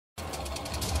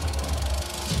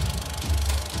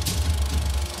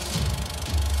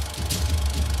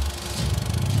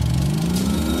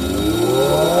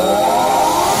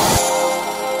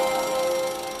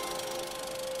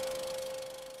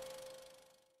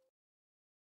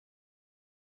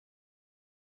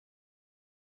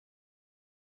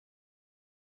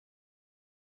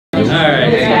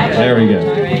Very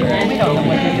good. We don't know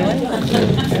what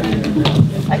they're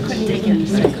doing. I couldn't take any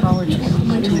psychology to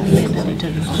admit that it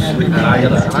didn't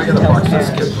matter. I gotta watch this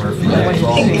Skip Murphy.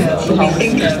 We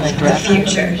think of the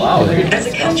future. As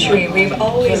a country, we've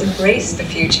always embraced the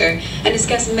future and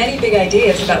discussed many big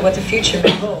ideas about what the future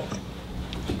may hold.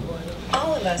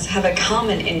 All of us have a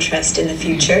common interest in the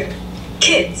future: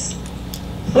 kids.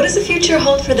 What does the future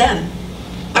hold for them?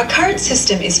 Our current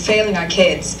system is failing our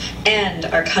kids and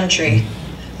our country.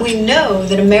 We know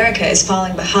that America is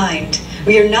falling behind.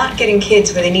 We are not getting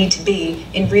kids where they need to be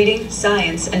in reading,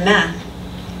 science, and math.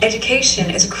 Education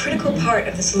is a critical part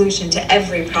of the solution to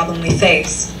every problem we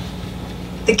face.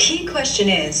 The key question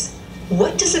is,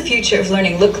 what does the future of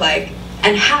learning look like,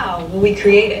 and how will we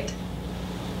create it?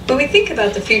 When we think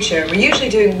about the future, we're usually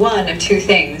doing one of two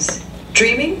things: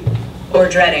 dreaming or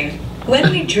dreading. When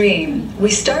we dream,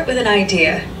 we start with an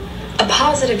idea, a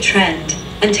positive trend,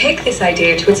 and take this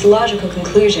idea to its logical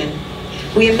conclusion.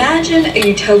 We imagine a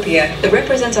utopia that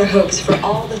represents our hopes for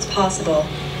all that's possible.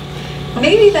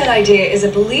 Maybe that idea is a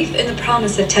belief in the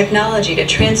promise of technology to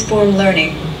transform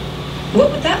learning. What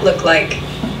would that look like?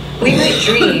 We might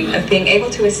dream of being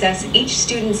able to assess each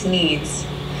student's needs,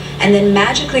 and then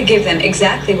magically give them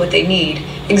exactly what they need,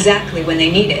 exactly when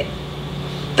they need it.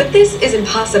 But this is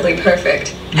impossibly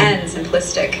perfect and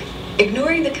simplistic,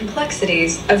 ignoring the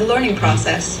complexities of the learning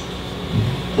process.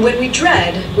 When we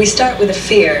dread, we start with a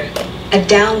fear, a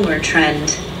downward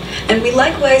trend, and we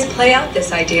likewise play out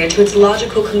this idea to its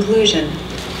logical conclusion.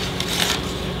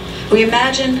 We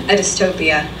imagine a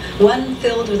dystopia, one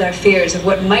filled with our fears of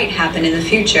what might happen in the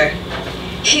future.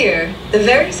 Here, the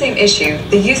very same issue,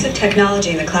 the use of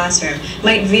technology in the classroom,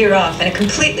 might veer off in a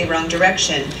completely wrong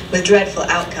direction with dreadful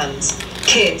outcomes.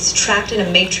 Kids trapped in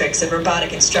a matrix of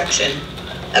robotic instruction.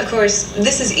 Of course,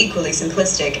 this is equally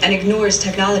simplistic and ignores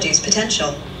technology's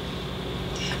potential.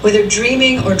 Whether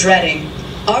dreaming or dreading,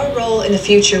 our role in the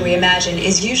future we imagine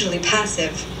is usually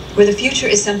passive, where the future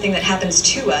is something that happens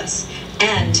to us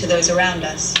and to those around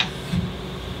us.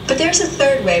 But there's a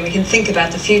third way we can think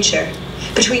about the future.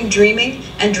 Between dreaming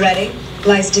and dreading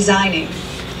lies designing.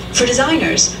 For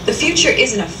designers, the future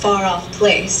isn't a far-off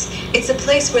place. It's a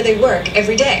place where they work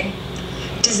every day.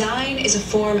 Design is a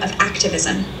form of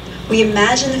activism. We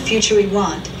imagine the future we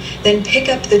want, then pick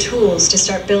up the tools to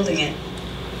start building it.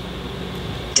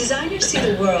 Designers see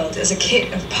the world as a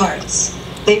kit of parts.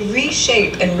 They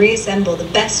reshape and reassemble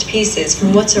the best pieces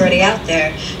from what's already out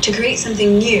there to create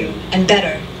something new and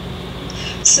better.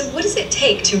 So what does it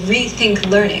take to rethink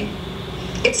learning?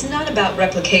 It's not about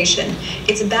replication.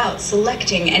 It's about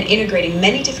selecting and integrating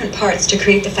many different parts to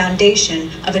create the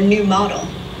foundation of a new model.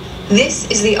 This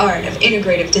is the art of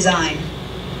integrative design.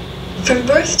 From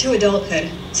birth to adulthood,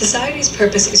 society's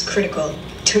purpose is critical: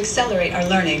 to accelerate our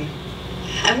learning.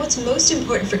 And what's most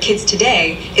important for kids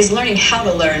today is learning how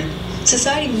to learn.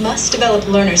 Society must develop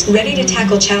learners ready to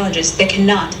tackle challenges they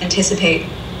cannot anticipate.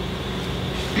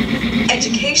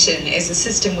 Education is a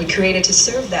system we created to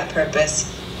serve that purpose.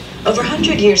 Over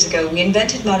 100 years ago, we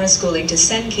invented modern schooling to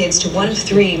send kids to one of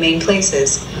three main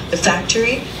places: the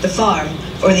factory, the farm,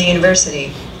 or the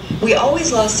university. We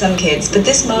always lost some kids, but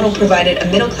this model provided a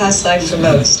middle-class life for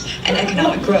most and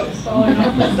economic growth.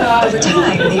 Over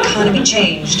time, the economy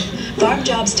changed. Farm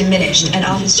jobs diminished and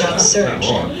office jobs surged.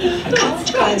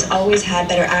 College grads always had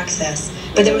better access,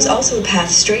 but there was also a path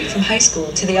straight from high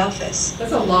school to the office.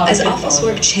 As office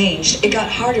work changed, it got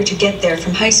harder to get there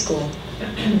from high school.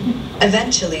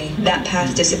 Eventually, that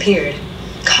path disappeared.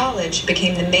 College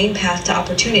became the main path to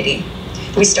opportunity.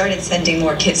 We started sending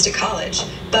more kids to college,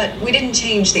 but we didn't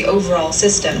change the overall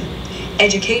system.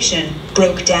 Education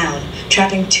broke down,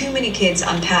 trapping too many kids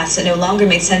on paths that no longer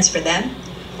made sense for them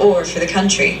or for the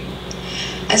country.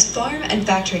 As farm and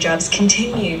factory jobs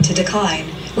continued to decline,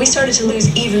 we started to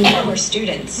lose even more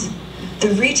students.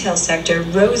 The retail sector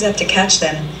rose up to catch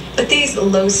them, but these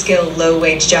low-skill,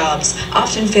 low-wage jobs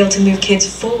often failed to move kids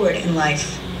forward in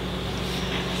life.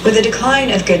 With the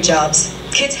decline of good jobs,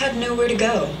 kids had nowhere to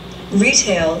go.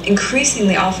 Retail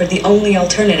increasingly offered the only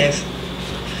alternative.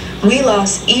 We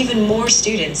lost even more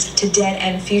students to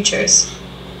dead-end futures.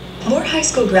 More high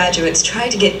school graduates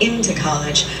tried to get into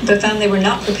college, but found they were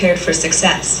not prepared for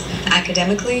success,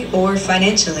 academically or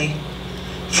financially.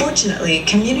 Fortunately,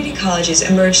 community colleges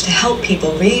emerged to help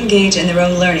people re-engage in their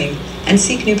own learning and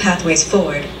seek new pathways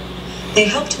forward. They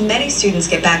helped many students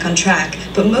get back on track,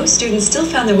 but most students still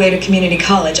found their way to community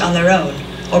college on their own,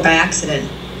 or by accident.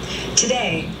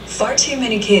 Today, far too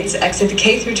many kids exit the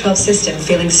K-12 system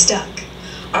feeling stuck.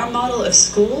 Our model of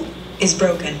school is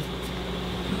broken.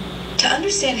 To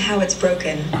understand how it's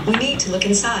broken, we need to look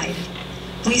inside.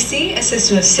 We see a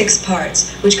system of 6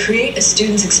 parts which create a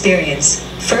student's experience.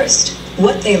 First,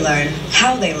 what they learn,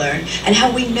 how they learn, and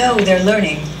how we know they're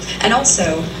learning, and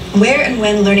also where and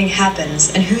when learning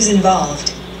happens and who's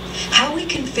involved. How we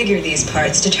configure these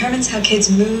parts determines how kids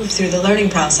move through the learning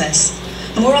process.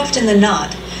 More often than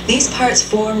not, these parts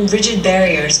form rigid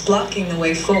barriers blocking the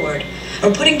way forward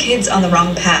or putting kids on the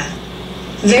wrong path.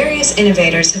 Various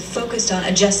innovators have focused on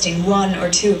adjusting 1 or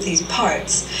 2 of these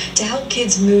parts to help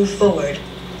kids move forward.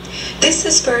 This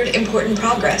has spurred important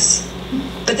progress.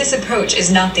 But this approach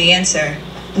is not the answer.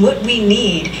 What we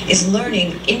need is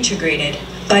learning integrated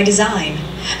by design,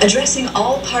 addressing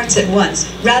all parts at once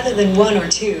rather than 1 or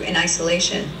 2 in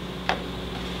isolation.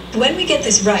 When we get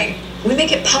this right, we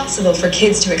make it possible for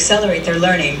kids to accelerate their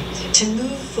learning, to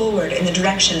move forward in the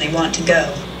direction they want to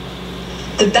go.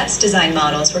 The best design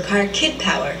models require kid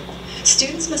power.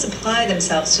 Students must apply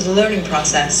themselves to the learning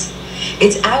process.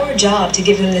 It's our job to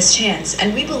give them this chance,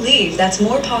 and we believe that's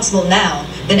more possible now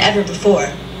than ever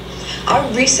before. Our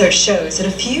research shows that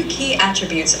a few key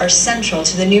attributes are central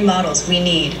to the new models we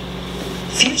need.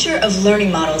 Future of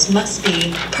learning models must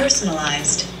be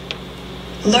personalized,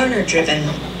 learner-driven,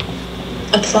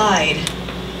 applied,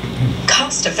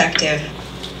 cost-effective,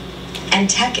 and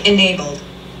tech-enabled.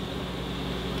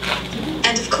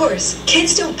 And of course,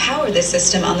 kids don't power this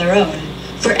system on their own.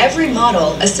 For every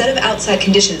model, a set of outside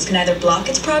conditions can either block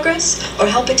its progress or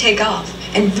help it take off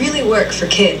and really work for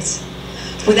kids.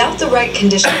 Without the right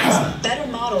conditions, better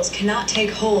models cannot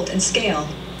take hold and scale.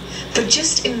 But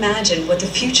just imagine what the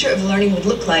future of learning would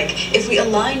look like if we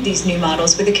aligned these new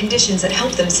models with the conditions that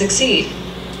help them succeed.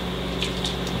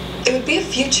 It would be a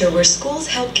future where schools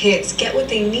help kids get what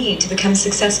they need to become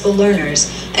successful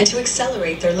learners and to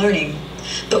accelerate their learning.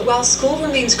 But while school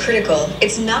remains critical,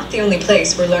 it's not the only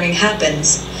place where learning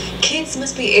happens. Kids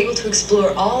must be able to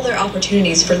explore all their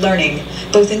opportunities for learning,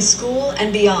 both in school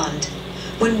and beyond.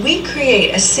 When we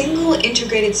create a single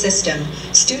integrated system,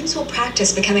 students will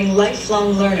practice becoming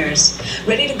lifelong learners,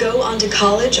 ready to go on to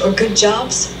college or good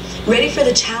jobs, ready for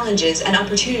the challenges and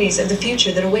opportunities of the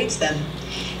future that awaits them.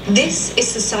 This is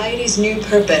society's new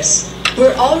purpose.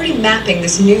 We're already mapping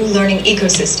this new learning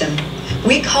ecosystem.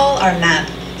 We call our map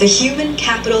the Human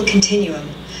Capital Continuum,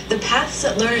 the paths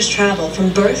that learners travel from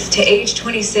birth to age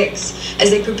 26 as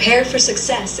they prepare for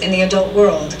success in the adult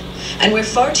world, and where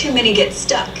far too many get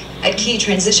stuck at key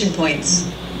transition points.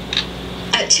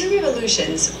 At Two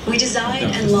Revolutions, we design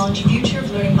and launch future of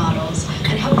learning models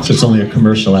and help. So it's only a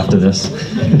commercial after this. We're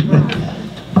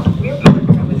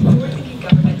partnering with forward-thinking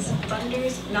governments,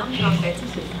 funders, nonprofits.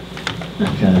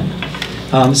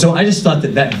 Okay. So I just thought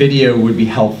that that video would be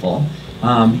helpful.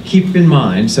 Keep in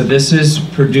mind, so this is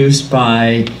produced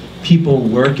by people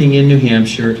working in New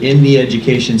Hampshire in the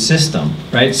education system,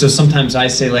 right? So sometimes I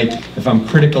say, like, if I'm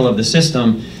critical of the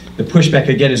system, the pushback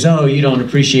I get is, oh, you don't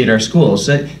appreciate our schools.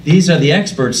 So these are the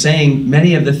experts saying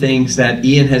many of the things that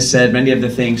Ian has said, many of the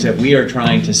things that we are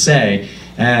trying to say,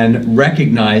 and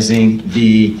recognizing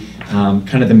the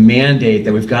kind of the mandate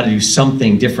that we've got to do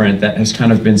something different that has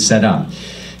kind of been set up.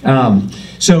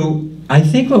 So I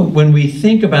think when we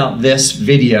think about this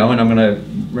video, and I'm going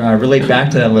to relate back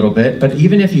to that a little bit, but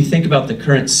even if you think about the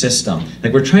current system,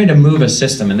 like we're trying to move a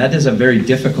system, and that is a very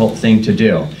difficult thing to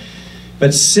do.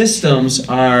 But systems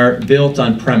are built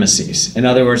on premises. In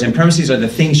other words, and premises are the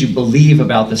things you believe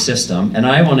about the system, and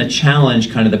I want to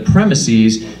challenge kind of the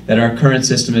premises that our current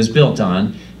system is built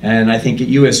on, and I think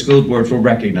you as school boards will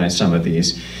recognize some of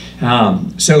these.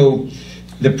 So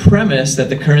the premise that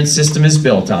the current system is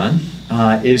built on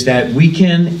is that we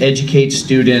can educate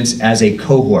students as a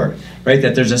cohort, right?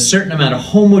 That there's a certain amount of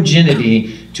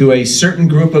homogeneity to a certain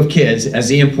group of kids. As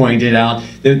Ian pointed out,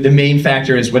 the main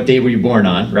factor is what day were you born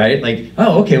on, right? Like,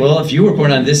 oh, okay, well, if you were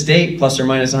born on this date, plus or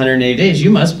minus 180 days,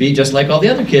 you must be just like all the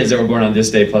other kids that were born on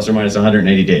this day, plus or minus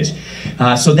 180 days.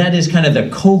 So that is kind of the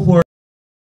cohort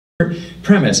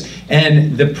premise.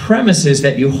 And the premises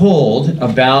that you hold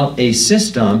about a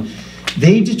system,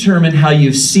 they determine how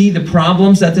you see the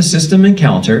problems that the system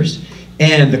encounters,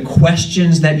 and the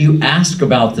questions that you ask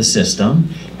about the system,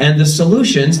 and the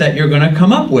solutions that you're going to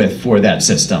come up with for that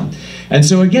system. And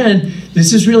so again,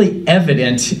 this is really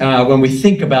evident when we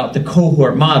think about the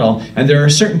cohort model, and there are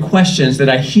certain questions that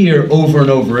I hear over and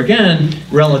over again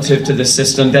relative to the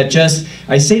system that just,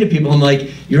 I say to people, I'm like,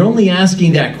 you're only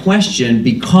asking that question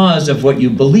because of what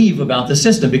you believe about the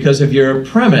system, because of your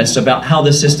premise about how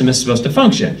the system is supposed to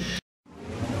function.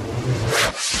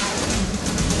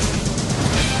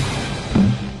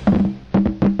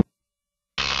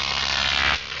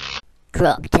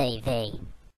 Croc TV.